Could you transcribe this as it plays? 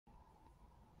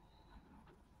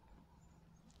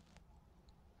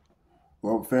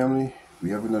Well, family,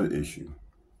 we have another issue.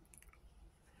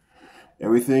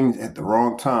 Everything's at the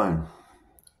wrong time,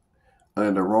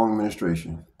 under the wrong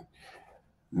administration.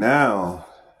 Now,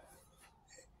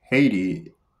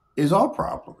 Haiti is our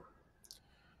problem.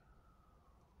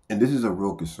 And this is a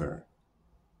real concern.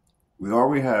 We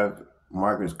already have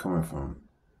migrants coming from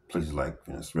places like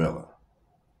Venezuela,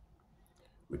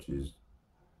 which is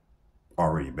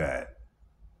already bad.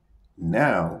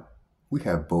 Now, we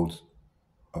have boats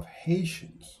of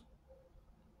Haitians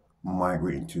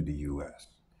migrating to the U.S.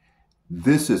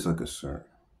 This is a concern.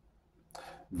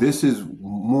 This is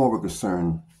more of a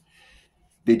concern.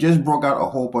 They just broke out a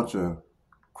whole bunch of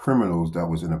criminals that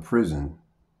was in a prison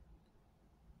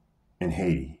in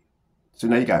Haiti. So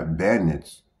now you got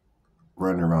bandits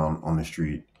running around on the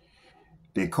street.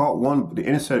 They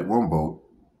intercepted one boat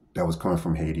that was coming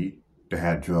from Haiti that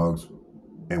had drugs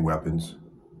and weapons.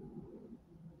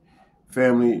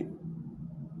 Family,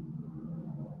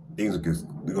 things are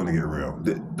going to get real.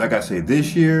 Like I say,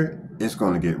 this year it's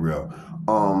going to get real.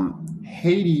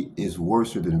 Haiti is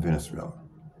worse than Venezuela.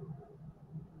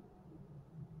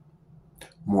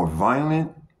 More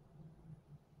violent.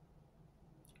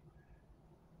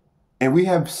 And we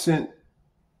have sent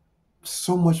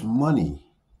so much money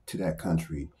to that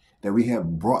country that we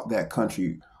have brought that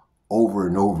country over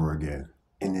and over again.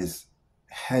 And this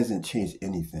hasn't changed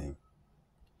anything.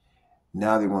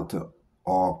 Now they want to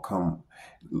all come.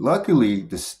 Luckily,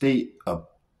 the state of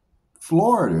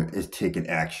Florida is taking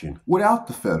action without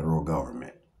the federal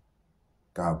government.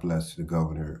 God bless the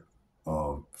governor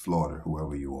of Florida,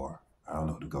 whoever you are. I don't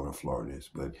know who the governor of Florida is,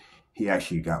 but he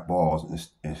actually got balls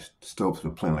and stood up to the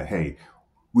plane like, hey,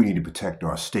 we need to protect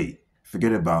our state.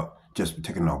 Forget about just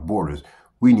protecting our borders.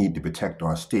 We need to protect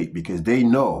our state because they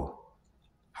know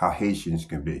how Haitians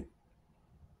can be.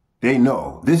 They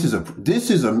know this is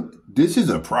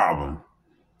a problem.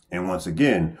 And once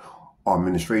again, our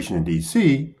administration in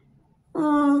DC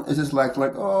is just like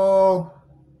oh,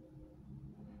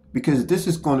 because this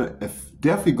is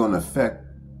definitely going to affect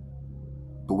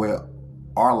the way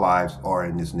our lives are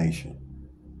in this nation.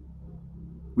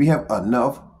 We have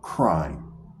enough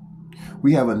crime.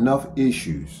 We have enough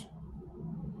issues.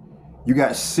 You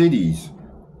got cities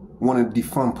want to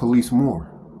defund police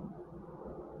more.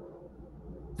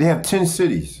 They have 10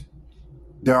 cities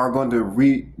that are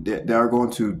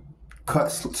going to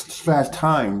cut slash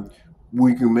time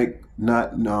where you can make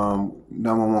not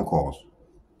 911 calls.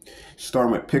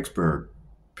 Starting with Pittsburgh,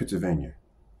 Pennsylvania,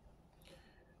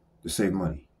 to save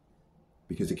money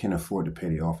because they can't afford to pay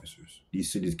the officers.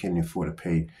 These cities can't afford to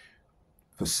pay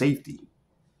for safety.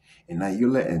 And now you're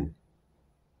letting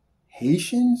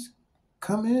Haitians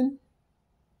come in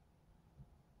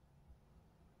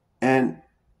and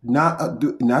not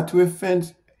to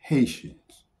offend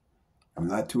Haitians. I'm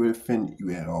not to offend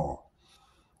you at all.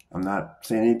 I'm not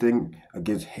saying anything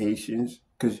against Haitians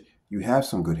because you have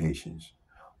some good Haitians.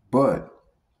 But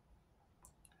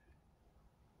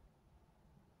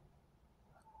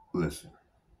listen,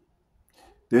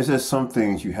 there's just some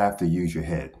things you have to use your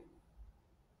head.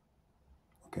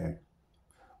 Okay?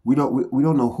 We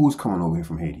don't know who's coming over here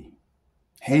from Haiti.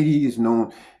 Haiti is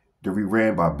known to be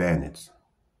ran by bandits.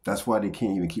 That's why they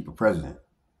can't even keep a president.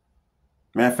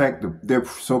 Matter of fact, their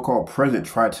so-called president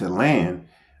tried to land,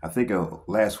 I think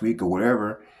last week or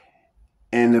whatever,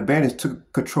 and the bandits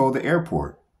took control of the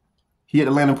airport. He had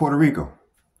to land in Puerto Rico.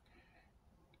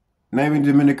 Not even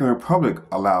the Dominican Republic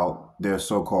allowed their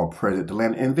so-called president to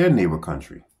land in their neighbor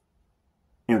country.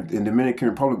 And the Dominican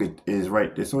Republic is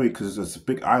right. It's only because it's a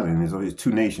big island. There's only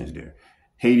two nations there,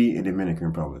 Haiti and Dominican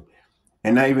Republic.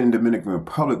 And not even the Dominican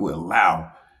Republic would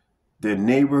allow their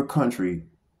neighbor country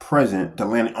president to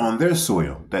land on their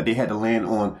soil that they had to land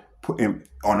on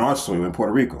our soil in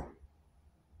Puerto Rico.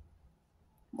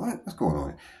 What's going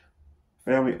on?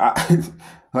 Family,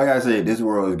 like I said, this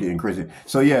world is getting crazy.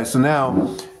 So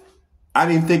now I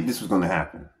didn't think this was going to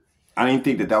happen. I didn't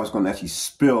think that was going to actually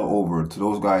spill over to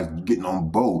those guys getting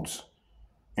on boats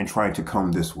and trying to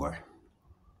come this way.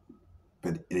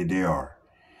 But they are.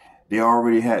 They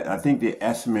already had, I think they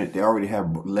estimate they already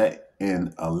have let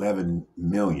in 11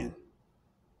 million.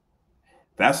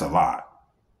 That's a lot.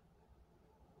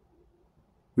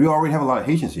 We already have a lot of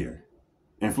Haitians here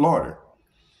in Florida.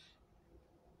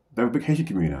 There's a big Haitian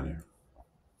community down there.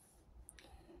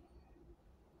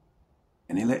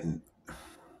 And they letting.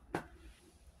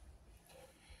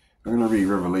 I'm going to read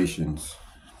Revelations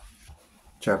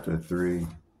chapter 3,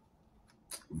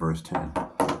 verse 10.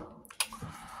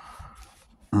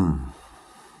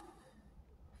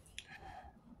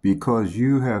 Because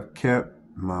you have kept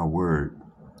my word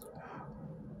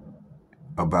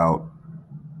about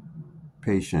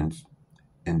patience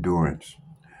endurance.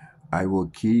 I will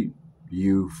keep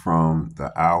you from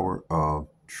the hour of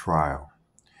trial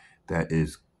that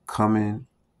is coming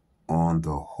on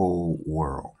the whole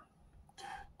world,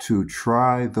 to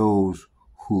try those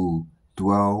who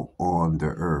dwell on the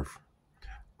earth.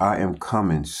 I am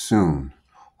coming soon.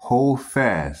 Hold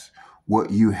fast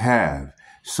what you have,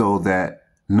 so that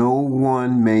no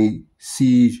one may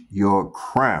seize your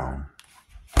crown.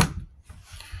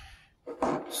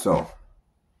 So,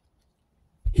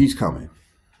 he's coming,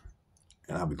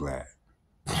 and I'll be glad.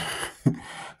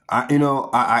 I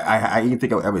didn't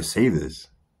think I would ever say this,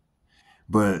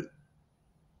 but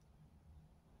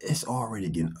it's already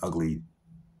getting ugly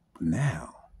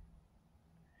now.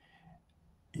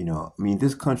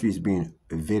 This country is being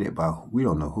invaded by we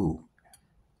don't know who.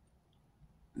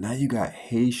 Now you got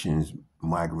Haitians,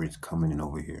 migrants coming in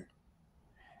over here.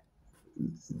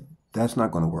 That's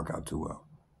not going to work out too well.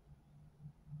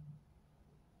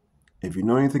 If you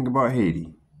know anything about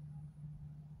Haiti,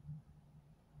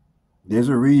 there's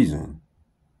a reason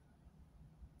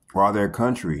why their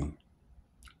country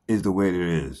is the way that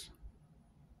it is.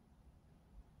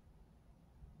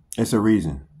 It's a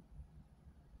reason.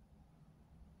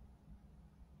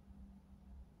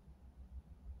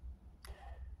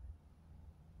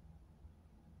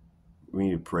 We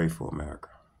need to pray for America.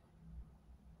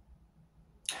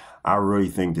 I really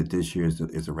think that this year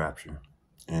is a rapture.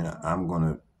 And I'm going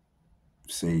to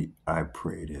say I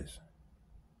pray it is.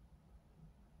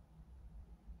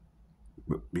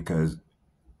 Because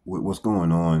with what's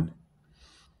going on,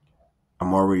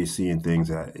 I'm already seeing things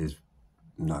that is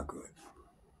not good.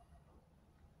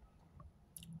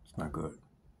 It's not good.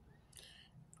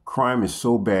 Crime is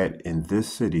so bad in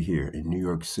this city here, in New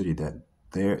York City, that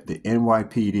the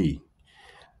NYPD,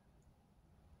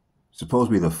 supposed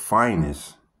to be the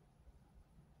finest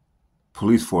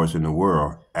police force in the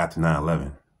world after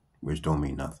 9/11, which don't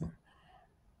mean nothing,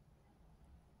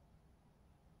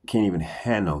 can't even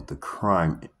handle the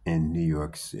crime in New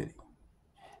York City.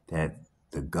 That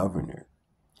the governor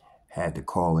had to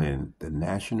call in the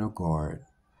National Guard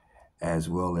as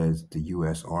well as the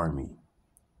U.S. Army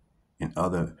and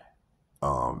other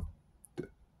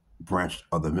branch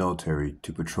of the military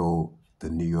to patrol the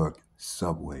New York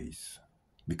subways,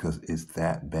 because it's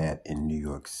that bad in New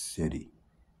York City.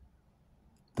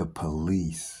 The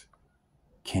police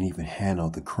can't even handle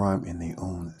the crime in their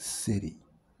own city.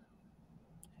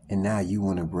 And now you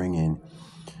want to bring in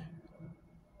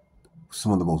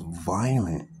some of the most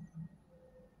violent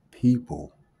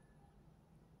people.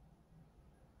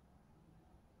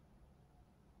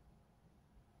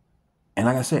 And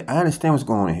like I said, I understand what's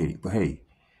going on in Haiti, but hey,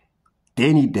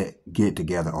 they need to get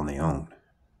together on their own.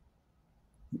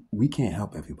 We can't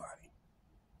help everybody.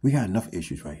 We got enough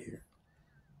issues right here.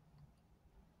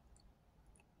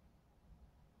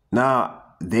 Now,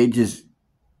 they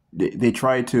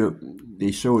tried to,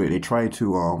 they showed it, they tried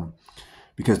to,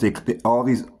 because they all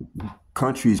these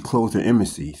countries closed their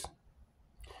embassies,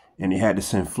 and they had to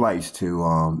send flights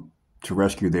to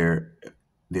rescue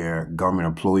their government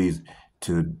employees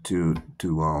to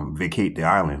vacate the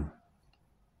island.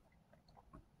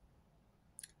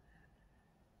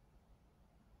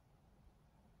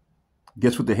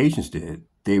 Guess what the Haitians did?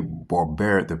 They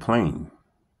barbared the plane.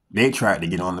 They tried to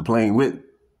get on the plane with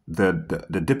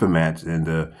the diplomats and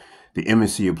the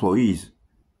embassy employees.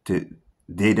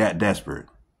 They that desperate.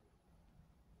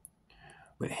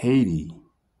 But Haiti,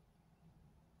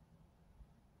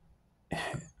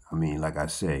 like I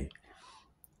say,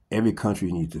 every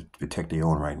country needs to protect their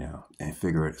own right now and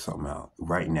figure something out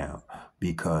right now,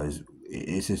 because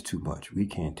it's just too much. We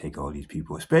can't take all these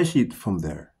people, especially from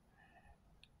there.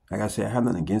 Like I said, I have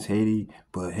nothing against Haiti,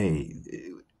 but hey,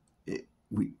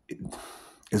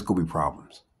 it's going to be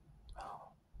problems.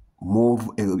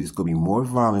 It's going to be more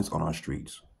violence on our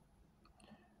streets.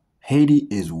 Haiti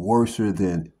is worse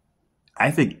than,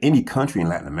 I think, any country in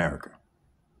Latin America,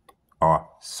 or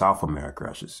South America,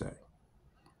 I should say.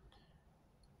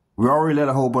 We already let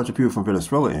a whole bunch of people from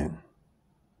Venezuela in.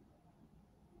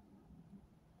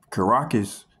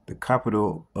 Caracas, the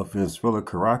capital of Venezuela,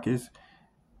 Caracas,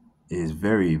 is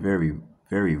very, very,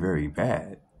 very, very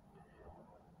bad.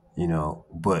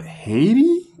 But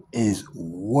Haiti is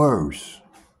worse.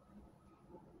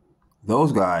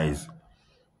 Those guys,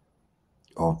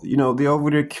 they're over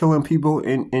there killing people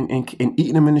and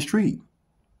eating them in the street.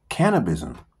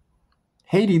 Cannibalism.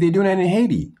 Haiti, they're doing that in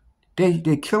Haiti.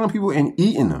 They're killing people and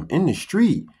eating them in the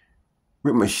street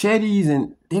with machetes,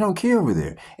 and they don't care over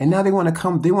there. And now they want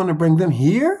to bring them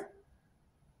here?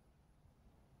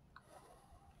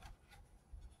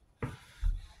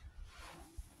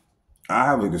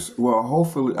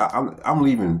 Hopefully, I'm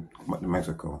leaving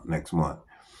Mexico next month.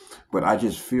 But I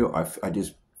just feel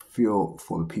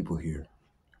for the people here,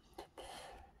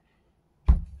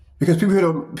 because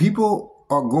people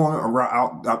are going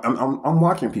around. I'm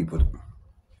watching people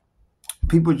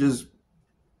just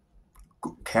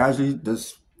casually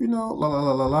just la la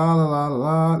la la la la la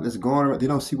la, just going around. They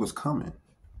don't see what's coming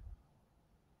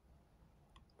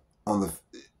on the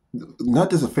not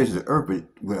just the face of the earth, but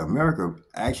with America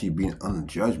actually being under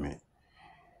judgment,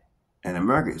 and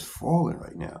America is falling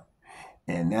right now,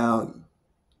 and now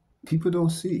people don't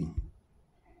see.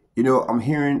 I'm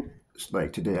hearing,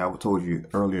 like today. I told you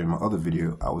earlier in my other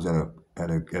video, I was at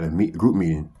a group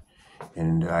meeting,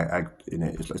 and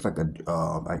it's like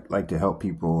I like to help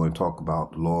people and talk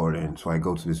about the Lord, and so I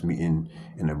go to this meeting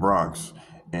in the Bronx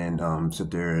and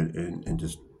sit there and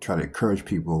just try to encourage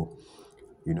people,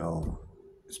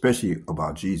 especially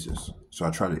about Jesus. So I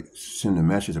try to send a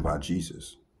message about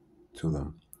Jesus to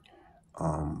them.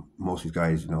 Most of these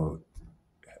guys,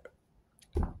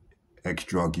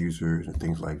 ex-drug users and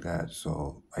things like that.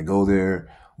 So I go there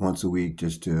once a week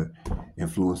just to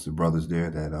influence the brothers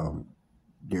there that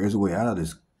there is a way out of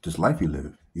this life you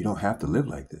live. You don't have to live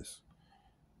like this,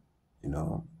 and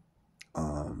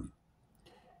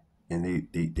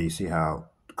they see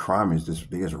how crime is this.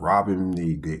 They just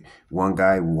robbing. One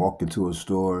guy walked into a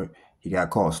store. He got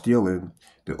caught stealing.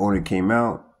 The owner came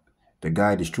out. The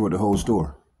guy destroyed the whole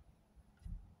store.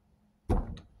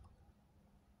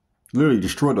 Literally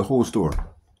destroyed the whole store.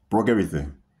 Broke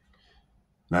everything.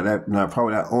 Now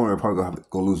probably that owner probably gonna have to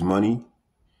go lose money.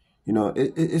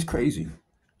 It's crazy.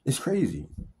 It's crazy.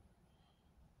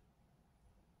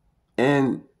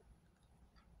 And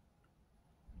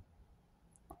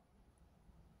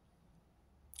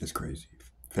it's crazy.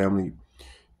 Family,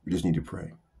 we just need to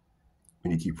pray.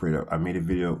 We need to keep praying up. I made a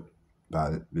video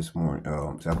about it this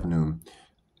afternoon.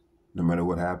 No matter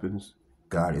what happens,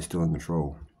 God is still in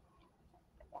control.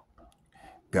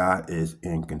 God is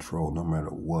in control no matter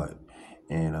what.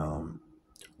 And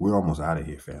we're almost out of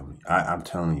here, family. I'm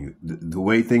telling you, the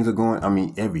way things are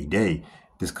going, every day,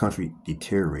 this country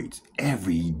deteriorates.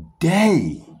 Every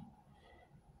day.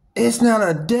 It's not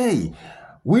a day.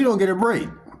 We don't get a break.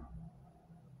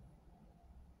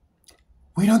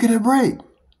 We don't get a break.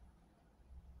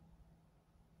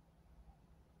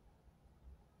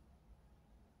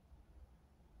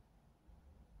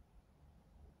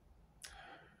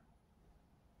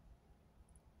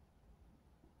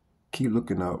 Keep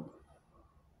looking up.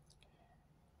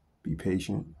 Be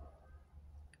patient.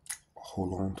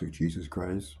 Hold on to Jesus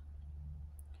Christ.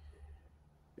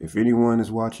 If anyone is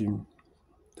watching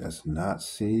that's not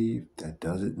saved, that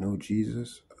doesn't know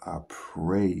Jesus, I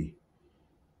pray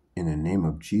in the name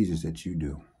of Jesus that you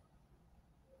do.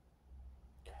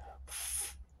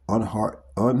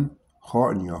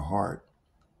 Unharden your heart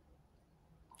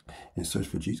and search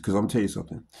for Jesus. Because I'm going to tell you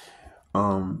something.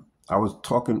 Some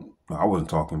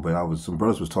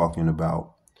brothers was talking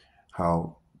about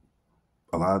how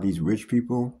a lot of these rich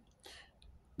people,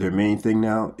 their main thing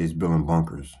now is building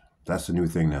bunkers. That's the new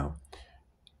thing now.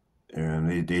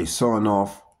 And they're selling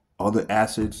off other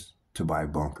assets to buy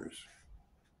bunkers.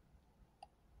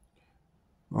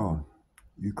 Oh,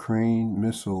 Ukraine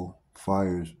missile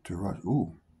fires to Russia.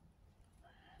 Ooh.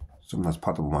 Something that's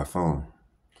popped up on my phone.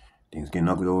 Things getting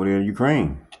ugly over there in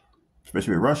Ukraine,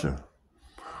 especially with Russia.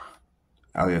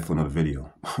 I'll leave that for another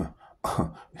video.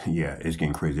 Yeah, it's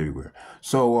getting crazy everywhere.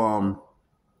 So,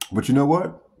 but you know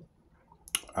what?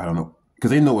 I don't know.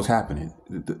 Because they know what's happening.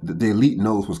 The elite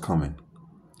knows what's coming.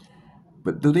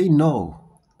 But do they know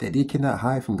that they cannot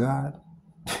hide from God?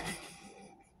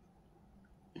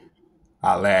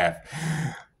 I laugh.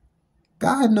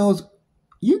 God knows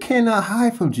you cannot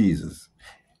hide from Jesus.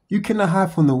 You cannot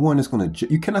hide from the one that's going to,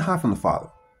 you cannot hide from the Father.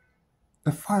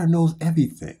 The Father knows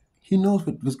everything. He knows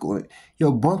what's going on.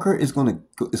 Your bunker is going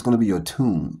to be your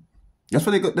tomb. That's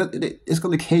what it's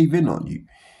going to cave in on you.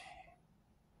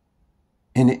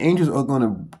 And the angels are going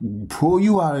to pull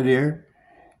you out of there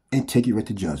and take you right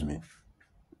to judgment.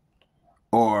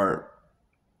 Or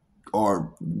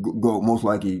go most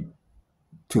likely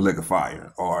to lake of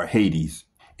fire or Hades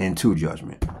into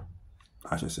judgment,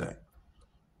 I should say.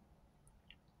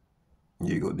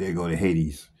 There you go to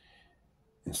Hades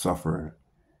and suffer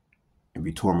and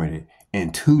be tormented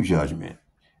into judgment.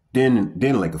 Then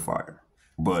lake of fire.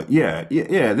 But yeah.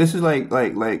 This is like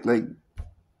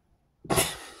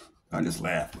I just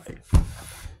laugh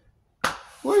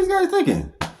what are these guys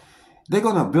thinking? They're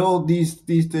gonna build these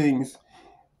things,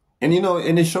 and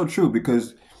and it's so true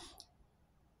because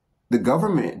the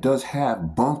government does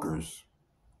have bunkers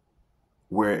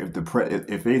where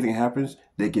if anything happens,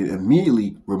 they can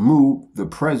immediately remove the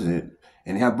president,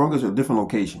 and have bunkers at different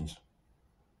locations.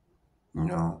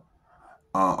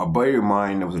 A buddy of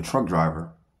mine that was a truck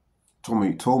driver told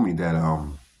me that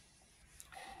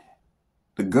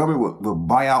the government will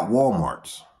buy out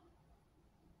Walmarts,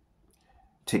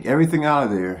 take everything out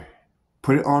of there,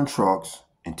 put it on trucks,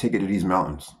 and take it to these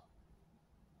mountains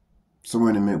somewhere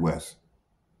in the Midwest.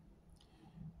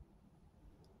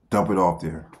 Dump it off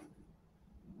there.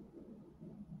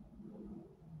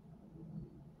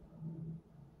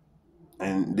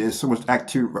 And there's so much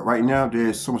activity right now.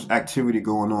 There's so much activity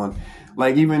going on,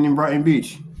 like even in Brighton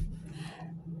Beach.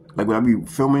 Like when I be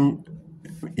filming,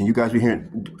 and you guys be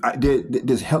hearing,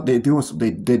 there's help. They're doing.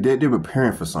 They're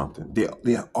preparing for something.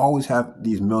 They always have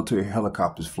these military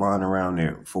helicopters flying around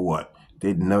there for what?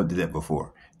 They never did that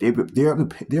before.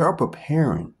 They are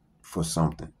preparing for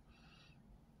something.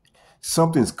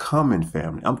 Something's coming,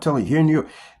 family. I'm telling you, here in New York,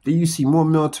 do you see more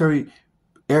military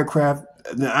aircraft?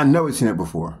 I never seen it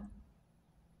before.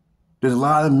 There's a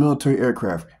lot of military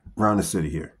aircraft around the city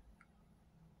here.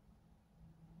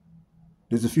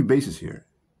 There's a few bases here.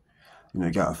 You know,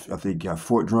 I think you got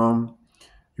Fort Drum.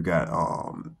 You got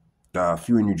a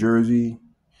few in New Jersey.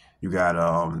 You got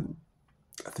I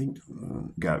think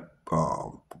you got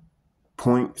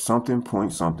point something.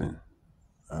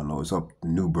 I don't know. It's up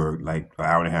Newburgh, like an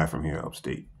hour and a half from here,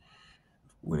 upstate.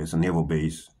 Where there's a naval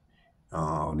base,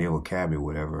 naval academy,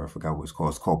 whatever. I forgot what it's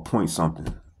called. It's called Point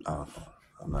something. I don't know.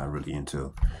 I'm not really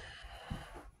into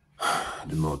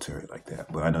the military like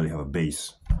that, but I know they have a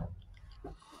base,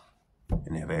 and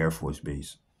they have an Air Force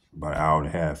base about an hour and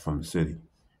a half from the city,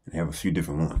 and they have a few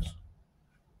different ones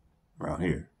around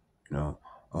here. You know,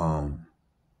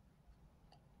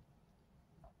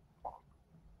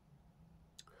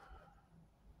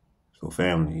 so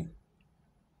family,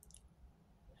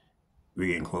 we're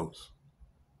getting close.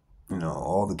 You know,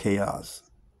 all the chaos.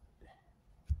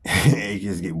 It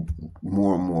just get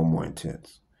more and more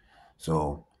intense.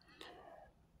 So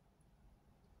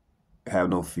have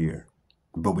no fear,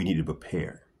 but we need to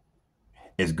prepare.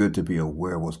 It's good to be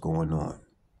aware of what's going on.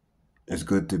 It's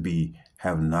good to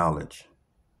have knowledge,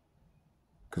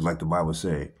 because like the Bible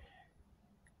say,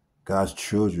 God's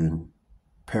children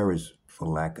perish for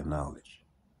lack of knowledge.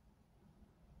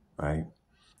 Right?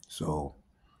 So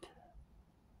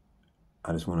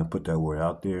I just want to put that word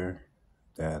out there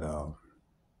that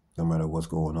no matter what's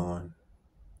going on,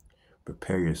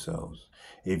 prepare yourselves.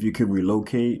 If you can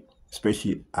relocate,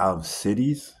 especially out of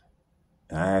cities,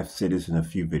 and I have said this in a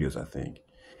few videos, I think,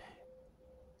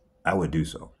 I would do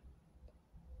so.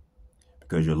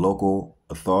 Because your local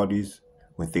authorities,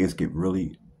 when things get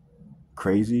really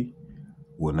crazy,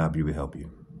 will not be able to help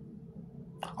you.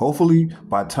 Hopefully,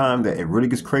 by the time that it really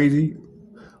gets crazy,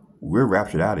 we're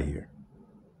raptured out of here.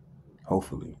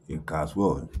 Hopefully, if God's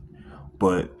willing.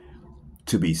 But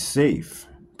to be safe,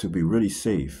 to be really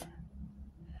safe.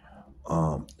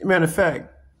 Matter of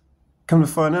fact, come to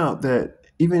find out that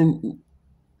even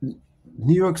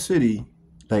New York City,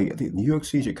 like I think New York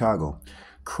City, Chicago,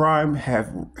 crime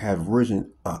have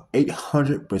risen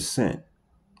 800%.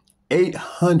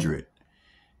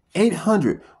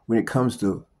 800 when it comes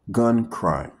to gun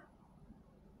crime.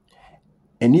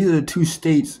 And these are the two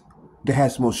states that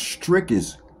has the most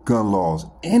strictest gun laws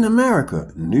in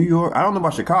America. New York, I don't know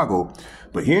about Chicago,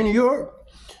 but here in New York,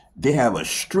 they have a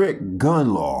strict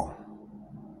gun law.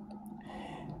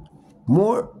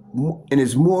 And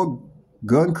it's more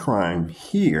gun crime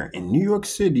here in New York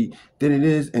City than it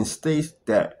is in states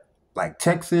that like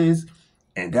Texas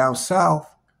and down south,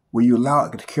 where you allow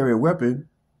it to carry a weapon,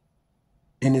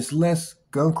 and it's less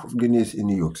gun crime than it is in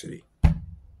New York City.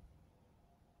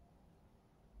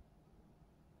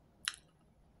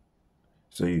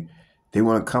 So they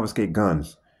want to confiscate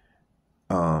guns.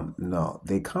 No,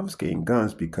 they confiscating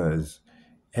guns because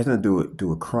it has nothing to do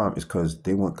with crime. It's because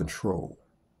they want control.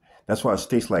 That's why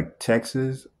states like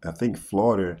Texas, I think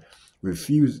Florida,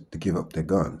 refuse to give up their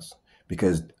guns.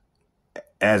 Because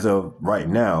as of right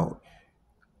now,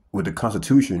 with the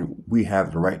Constitution, we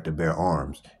have the right to bear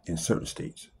arms in certain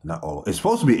states. Not all. It's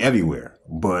supposed to be everywhere,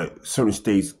 but certain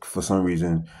states, for some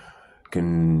reason,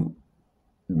 can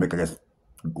make, I guess,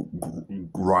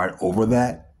 ride over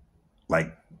that.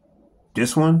 Like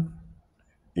this one,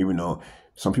 even though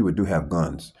some people do have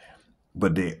guns,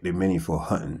 but they're mainly for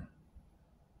hunting.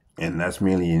 And that's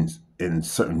mainly in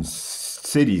certain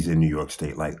cities in New York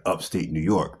State, like upstate New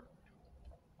York,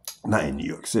 not in New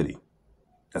York City.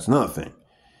 That's another thing.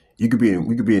 We could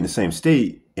be in the same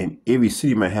state, and every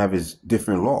city might have its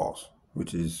different laws,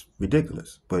 which is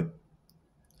ridiculous. But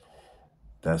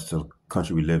that's the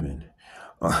country we live in.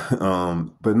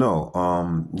 But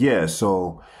no, yeah.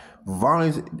 So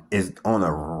violence is on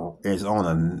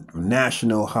a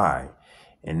national high,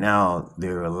 and now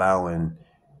they're allowing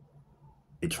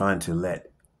They're trying to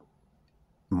let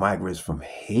migrants from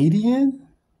Haiti in.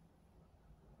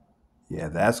 Yeah,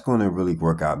 that's going to really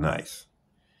work out nice.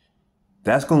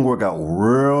 That's going to work out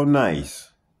real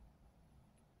nice.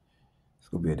 It's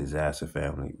going to be a disaster,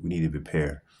 family. We need to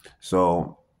prepare.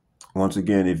 So, once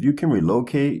again, if you can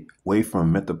relocate away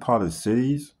from metropolitan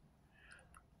cities,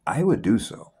 I would do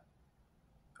so.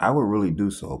 I would really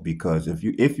do so, because if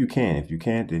you can, if you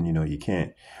can't, then you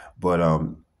can't. But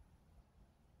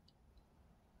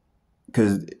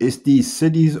because it's these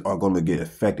cities are going to get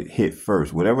hit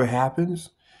first. Whatever happens,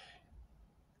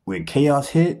 when chaos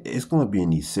hit, it's going to be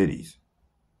in these cities,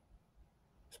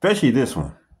 especially this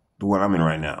one, the one I'm in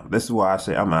right now. This is why I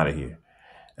say I'm out of here.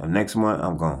 And next month,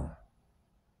 I'm gone.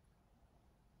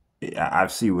 I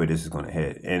see where this is going to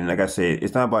head. And like I said,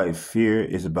 it's not about fear.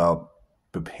 It's about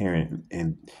preparing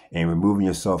and removing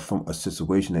yourself from a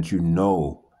situation that you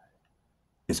know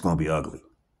it's going to be ugly.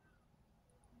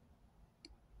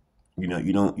 You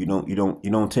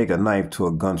don't take a knife to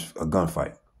a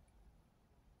gunfight.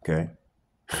 Okay.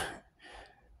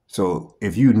 So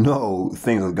if you know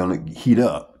things are going to heat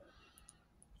up,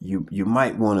 you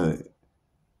might want to,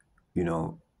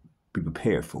 be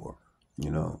prepared for,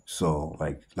 So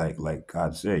like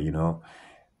God said,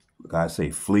 God say,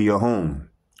 flee your home,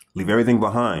 leave everything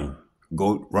behind,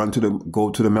 go to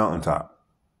the mountaintop,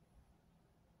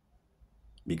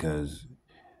 because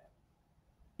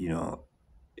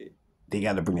they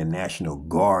got to bring a National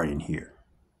Guard in here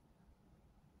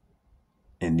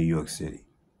in New York City.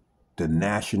 The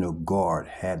National Guard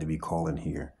had to be called in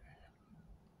here.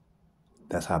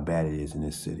 That's how bad it is in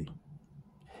this city.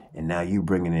 And now you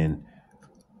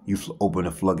open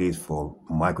the floodgates for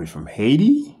migrants from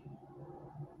Haiti?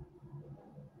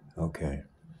 Okay.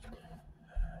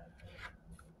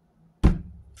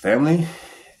 Family,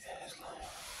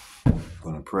 I'm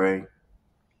going to pray.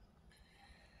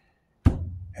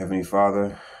 Heavenly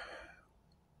Father,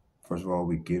 first of all,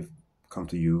 we come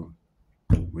to you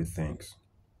with thanks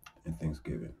and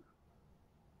thanksgiving.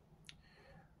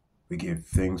 We give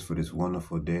thanks for this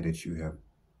wonderful day that you have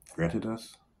granted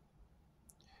us.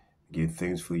 We give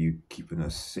thanks for you keeping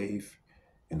us safe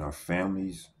and our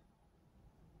families,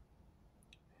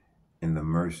 and the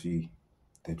mercy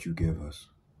that you give us.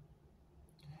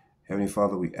 Heavenly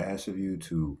Father, we ask of you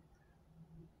to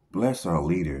bless our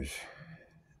leaders,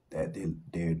 that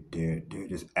they're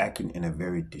just acting in a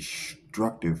very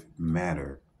destructive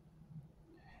manner.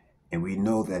 And we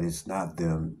know that it's not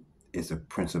them, it's the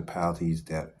principalities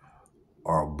that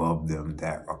are above them,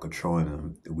 that are controlling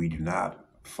them. That we do not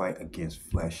fight against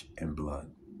flesh and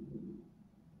blood.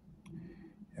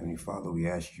 Heavenly Father, we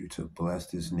ask you to bless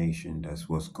this nation. That's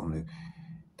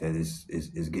that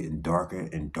is getting darker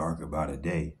and darker by the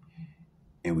day.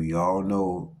 And we all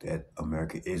know that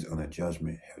America is under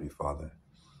judgment, Heavenly Father.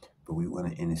 But we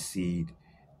want to intercede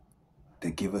to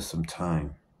give us some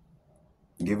time.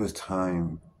 Give us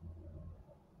time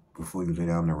before you lay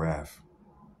down the wrath,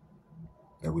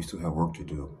 that we still have work to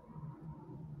do.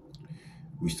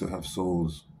 We still have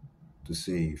souls to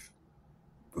save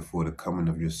before the coming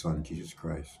of your Son, Jesus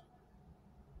Christ.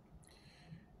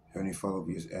 Heavenly Father,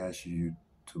 we just ask you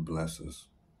to bless us.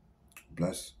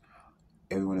 Bless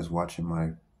everyone that's watching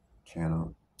my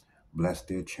channel. Bless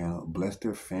their channel. Bless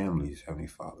their families, Heavenly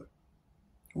Father.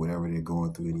 Whatever they're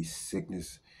going through, any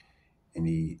sickness,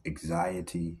 any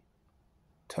anxiety,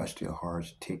 touch their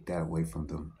hearts. Take that away from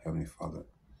them, Heavenly Father.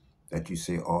 That you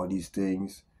say all these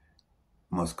things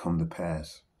must come to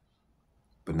pass,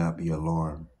 but not be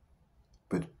alarmed,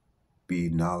 but be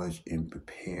acknowledged and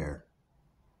prepare,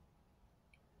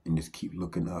 and just keep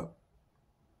looking up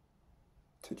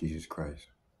to Jesus Christ.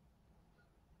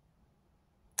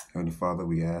 Heavenly Father,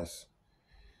 we ask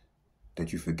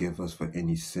that you forgive us for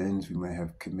any sins we may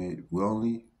have committed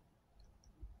willingly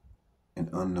and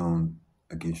unknown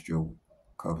against your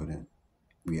covenant.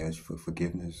 We ask for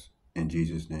forgiveness in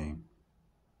Jesus' name.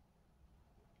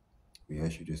 We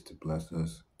ask you just to bless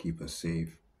us, keep us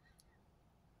safe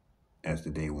as the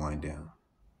day winds down.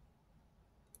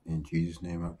 In Jesus'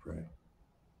 name I pray.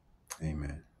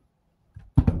 Amen.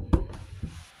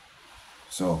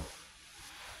 So,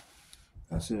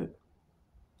 that's it.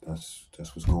 That's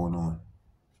what's going on.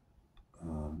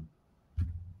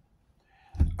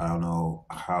 I don't know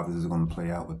how this is going to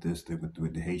play out with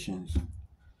the Haitians.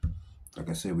 Like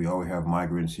I said, we always have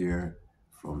migrants here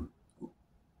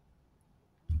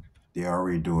they're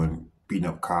already beating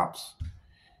up cops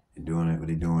and doing what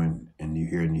they're doing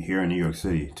here in New York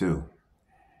City too.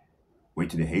 Wait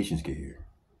till the Haitians get here.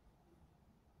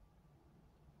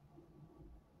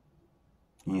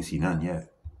 You ain't see nothing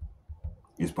yet.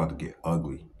 It's about to get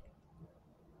ugly.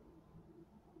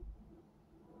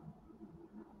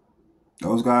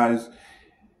 Those guys,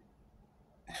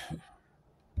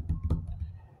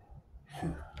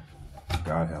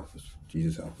 God help us.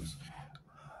 Jesus help us.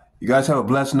 You guys have a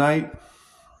blessed night.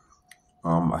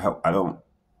 I don't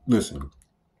listen.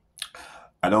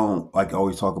 I don't like to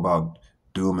always talk about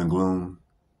doom and gloom,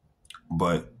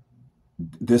 but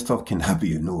this stuff cannot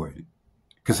be ignored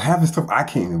because half the stuff I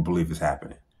can't even believe is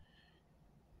happening,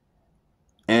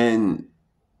 and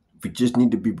we just need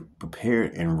to be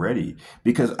prepared and ready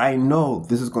because I know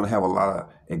this is going to have a lot of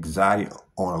anxiety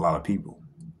on a lot of people.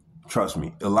 Trust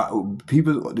me, a lot of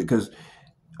people, because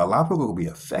a lot of people will be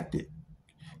affected.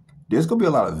 There's going to be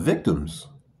a lot of victims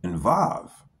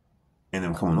involved in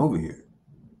them coming over here.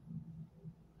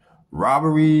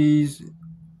 Robberies,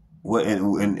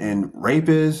 and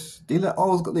rapists.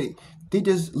 They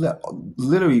just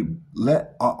literally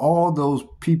let all those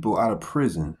people out of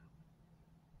prison.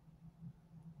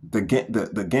 The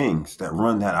gangs that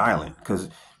run that island, because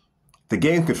the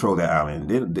gangs control that island.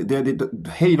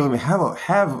 Haiti don't even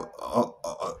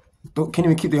can't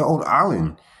even keep their own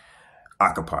island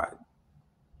occupied.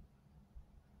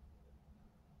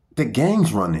 The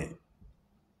gangs run it.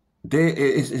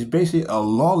 It's basically a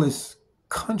lawless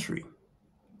country.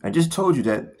 I just told you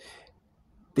that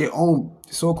their own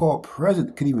so-called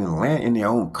president could even land in their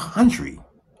own country.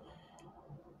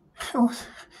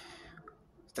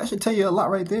 That should tell you a lot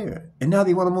right there. And now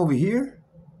they want them over here?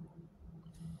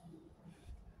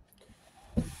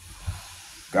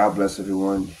 God bless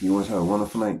everyone. You want to have a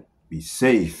wonderful night. Be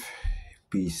safe.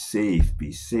 Be safe.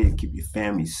 Be safe. Keep your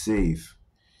family safe.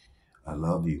 I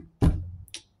love you.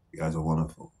 You guys are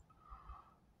wonderful.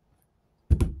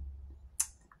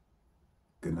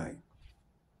 Good night.